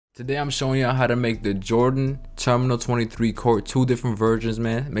Today I'm showing y'all how to make the Jordan Terminal 23 court, 2 different versions,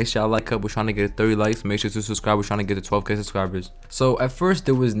 man. Make sure y'all like up, we're trying to get 30 likes. Make sure to subscribe, we're trying to get to 12k subscribers. So at first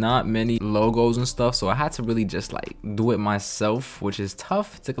there was not many logos and stuff, so I had to really just like do it myself, which is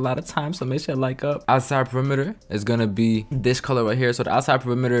tough. It took a lot of time, so make sure you like up. Outside perimeter is gonna be this color right here. So the outside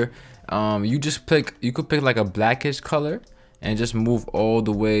perimeter, you could pick like a blackish color and just move all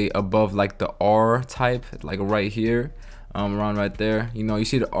the way above like the R type, like right here. Around right there, you know, you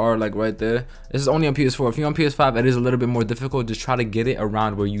see the R like right there. This is only on PS4. If you're on PS5, it is a little bit more difficult. Just try to get it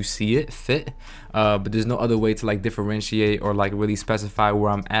around where you see it fit, but there's no other way to like differentiate or like really specify where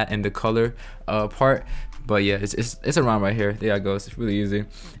I'm at in the color part. But yeah, it's around right here. There I go. It's really easy.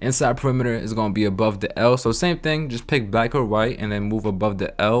 Inside perimeter is gonna be above the L. So same thing, just pick black or white and then move above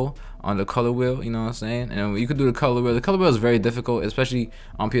the L on the color wheel, you know what I'm saying? And you could do the color wheel. The color wheel is very difficult, especially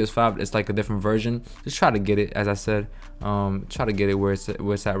on PS5. It's like a different version. Just try to get it, as I said. Try to get it where it's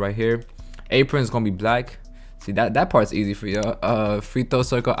at right here. Apron is gonna be black. See, that part's easy for y'all. Free throw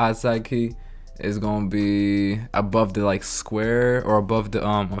circle outside key is gonna be above the like square, or above the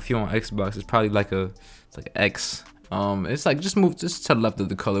if you're on Xbox, it's probably like it's like X. It's like just move to the left of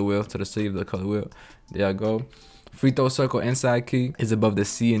the color wheel, to the sleeve of the color wheel. There I go. Free throw circle inside key is above the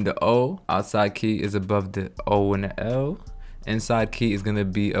C and the O. Outside key is above the O and the L. Inside key is gonna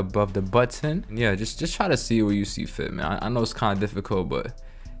be above the button. Yeah, just try to see where you see fit, man. I know it's kind of difficult, but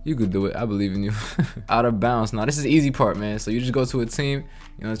you could do it. I believe in you. Out of bounds. Now this is the easy part, man. So you just go to a team.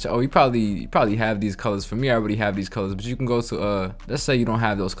 You know, oh, you probably have these colors. For me, I already have these colors, but you can go to let's say you don't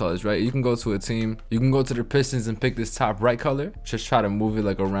have those colors, right? You can go to a team. You can go to the Pistons and pick this top right color. Just try to move it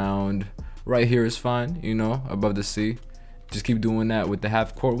like around. Right here is fine, you know, above the C. Just keep doing that with the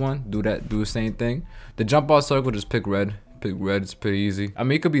half court one. Do the same thing. The jump ball circle, just pick red. Pick red, it's pretty easy. I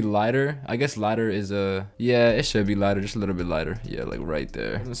mean, it could be lighter. I guess lighter is yeah, it should be lighter, just a little bit lighter. Yeah, like right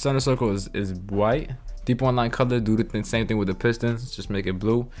there. The center circle is white. Deep on line color, do the same thing with the Pistons, just make it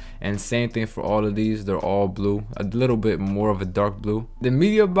blue. And same thing for all of these, they're all blue. A little bit more of a dark blue. The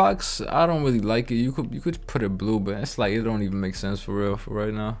media box, I don't really like it. You could put it blue, but it's like it don't even make sense for real for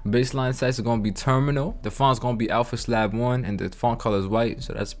right now. Baseline size is gonna be terminal. The font's gonna be Alpha Slab 1, and the font color is white,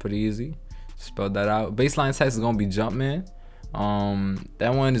 so that's pretty easy. Spell that out. Baseline size is gonna be Jumpman.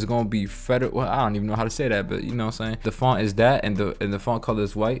 That one is gonna be Federal. Well, I don't even know how to say that, but you know what I'm saying. The font is that, and the font color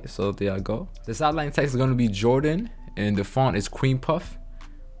is white, so there I go. The sideline text is gonna be Jordan, and the font is Cream Puff.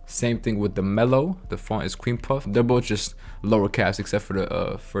 Same thing with the Melo. The font is Cream Puff. They're both just lower caps except for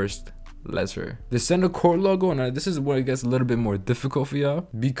the first letter. The center court logo, and this is where it gets a little bit more difficult for y'all,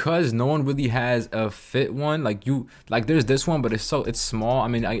 because no one really has a fit one. Like there's this one, but it's small. I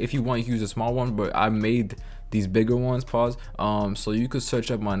mean, if you want, you can use a small one, but I made these bigger ones. Pause. So you could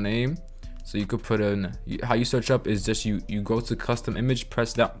search up my name. So you could put in, how you search up is just you go to custom image,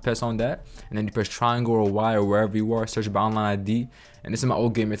 press on that, and then you press triangle or Y or wherever you are, search by online ID, and this is my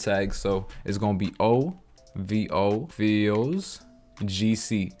old gamer tag, so it's gonna be OVO Feels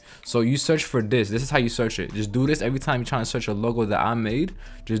GC. So you search for this is how you search it. Just do this every time you're trying to search a logo that I made.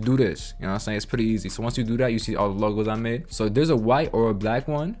 Just do this, you know what I'm saying? It's pretty easy. So once you do that, you see all the logos I made. So there's a white or a black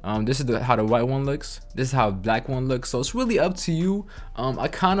one. This is how the white one looks. This is how the black one looks. So it's really up to you. I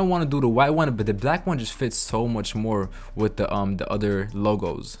kind of want to do the white one, but the black one just fits so much more with the other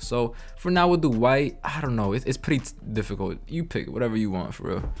logos. So for now we'll do white. I don't know, it's pretty difficult. You pick whatever you want, for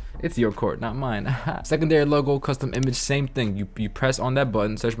real. It's your court, not mine. Secondary logo, custom image, same thing. You press on that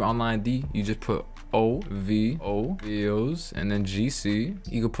button, search by online ID, you just put OVO Feels and then GC.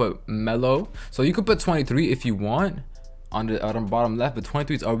 You could put Melo. So you could put 23 if you want on the bottom left, but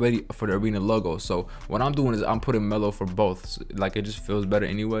 23 is already for the arena logo. So what I'm doing is I'm putting Melo for both. So, like, it just feels better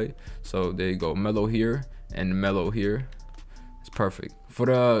anyway. So there you go, Melo here and Melo here. It's perfect. For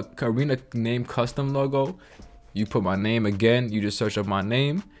the arena name custom logo, you put my name again. You just search up my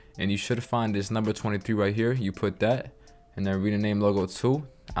name and you should find this number 23 right here. You put that, and then arena name logo 2.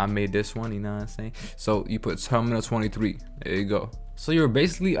 I made this one, you know what I'm saying? So you put terminal 23. There you go. So you're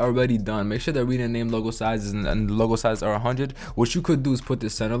basically already done. Make sure the arena name logo sizes and the logo size are 100. What you could do is put the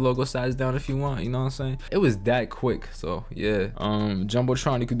center logo size down if you want, you know what I'm saying? It was that quick. So yeah,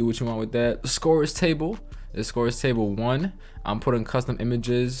 Jumbotron, you can do what you want with that. Scores table. The scores table 1. I'm putting custom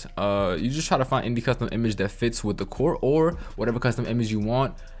images. You just try to find any custom image that fits with the core, or whatever custom image you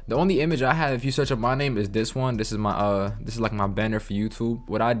want. The only image I have, if you search up my name, is this one. This is my this is like my banner for YouTube.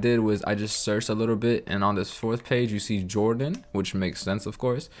 What I did was I just searched a little bit, and on this 4th page you see Jordan, which makes sense, of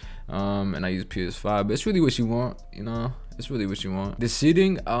course. And I use PS5, but it's really what you want, you know. It's really what you want. The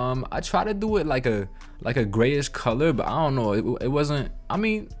seating, I try to do it like a grayish color, but I don't know. It wasn't. I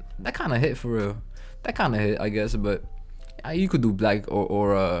mean, that kind of hit for real. That kind of hit, I guess, but You could do black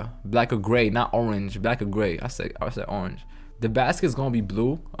or black or gray, not orange. Black or gray. I said orange. The basket's gonna be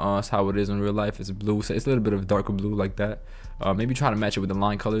blue. That's how it is in real life. It's blue, so it's a little bit of darker blue like that. Maybe try to match it with the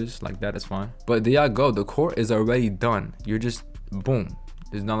line colors like that. It's fine. But there y'all go. The court is already done. You're just boom.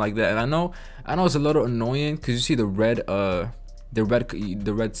 It's not like that. And I know it's a little annoying because you see the red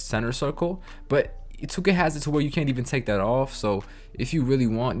center circle, but 2K has it to where you can't even take that off. So if you really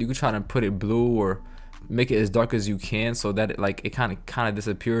want, you could try to put it blue or make it as dark as you can so that it kind of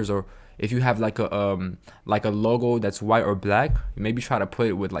disappears. Or if you have like a logo that's white or black, maybe try to put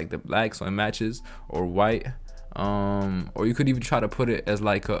it with like the black so it matches, or white. Or you could even try to put it as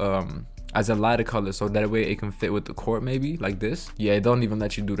like as a lighter color so that way it can fit with the court, maybe like this. Yeah, it don't even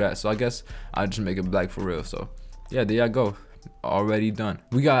let you do that, so I guess I'll just make it black for real. So yeah, there y'all go. Already done.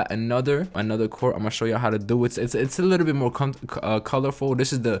 We got another court. I'm gonna show y'all how to do it. It's a little bit more colorful.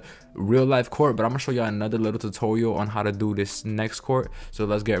 This is the real life court, but I'm gonna show y'all another little tutorial on how to do this next court. So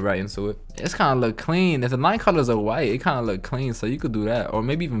let's get right into it. It's kind of look clean. If the line colors are white, it kind of look clean, so you could do that, or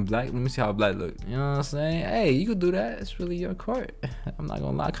maybe even black. Let me see how black look. You know what I'm saying? Hey, you could do that. It's really your court. I'm not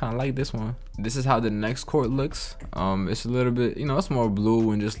gonna lie, I kind of like this one. This is how the next court looks. It's a little bit, you know, it's more blue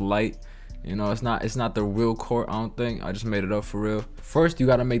and just light. You know, it's not the real court, I don't think. I just made it up for real. First, you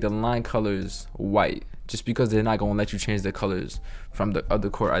gotta make the line colors white, just because they're not gonna let you change the colors from the other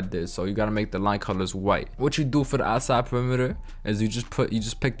court I did. So you gotta make the line colors white. What you do for the outside perimeter is you just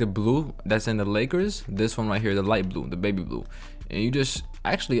pick the blue that's in the Lakers, this one right here, the light blue, the baby blue, and you just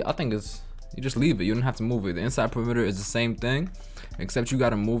actually, I think you just leave it. You don't have to move it. The inside perimeter is the same thing, except you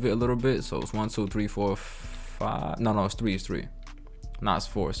gotta move it a little bit. So it's 1, 2, 3, 4, 5. No, it's three. No, it's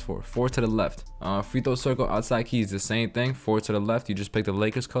four to the left. Free throw circle outside key is the same thing. 4 to the left. You just pick the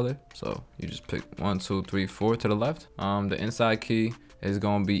Lakers color, so you just pick 1, 2, 3, 4 to the left. The inside key is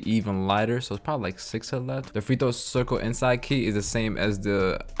gonna be even lighter, so it's probably like 6 to the left. The free throw circle inside key is the same as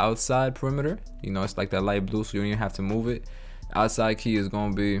the outside perimeter. You know, it's like that light blue, so you don't even have to move it. Outside key is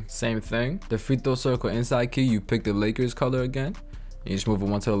gonna be same thing. The free throw circle inside key, you pick the Lakers color again. You just move it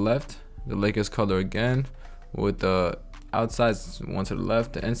 1 to the left. The Lakers color again with the outside 1 to the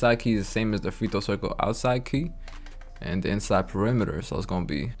left. The inside key is the same as the free throw circle outside key, and the inside perimeter, so it's gonna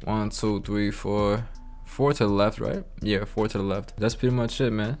be 1, 2, 3, 4 to the left, right? Yeah, 4 to the left. That's pretty much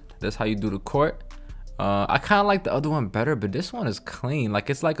it, man. That's how you do the court. I kind of like the other one better, but this one is clean. Like,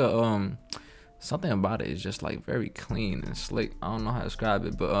 it's like a something about it is just like very clean and slick. I don't know how to describe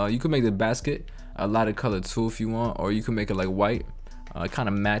it, but you can make the basket a lighter color too if you want, or you can make it like white. It kind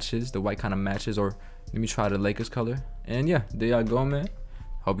of matches, the white kind of matches. Or let me try the Lakers color. And yeah, there y'all go, man.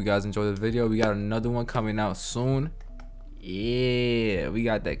 Hope you guys enjoyed the video. We got another one coming out soon. Yeah, we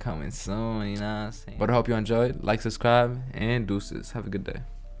got that coming soon, you know what I'm saying? But I hope you enjoyed. Like, subscribe, and deuces. Have a good day.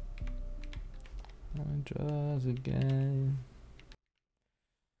 Draws again.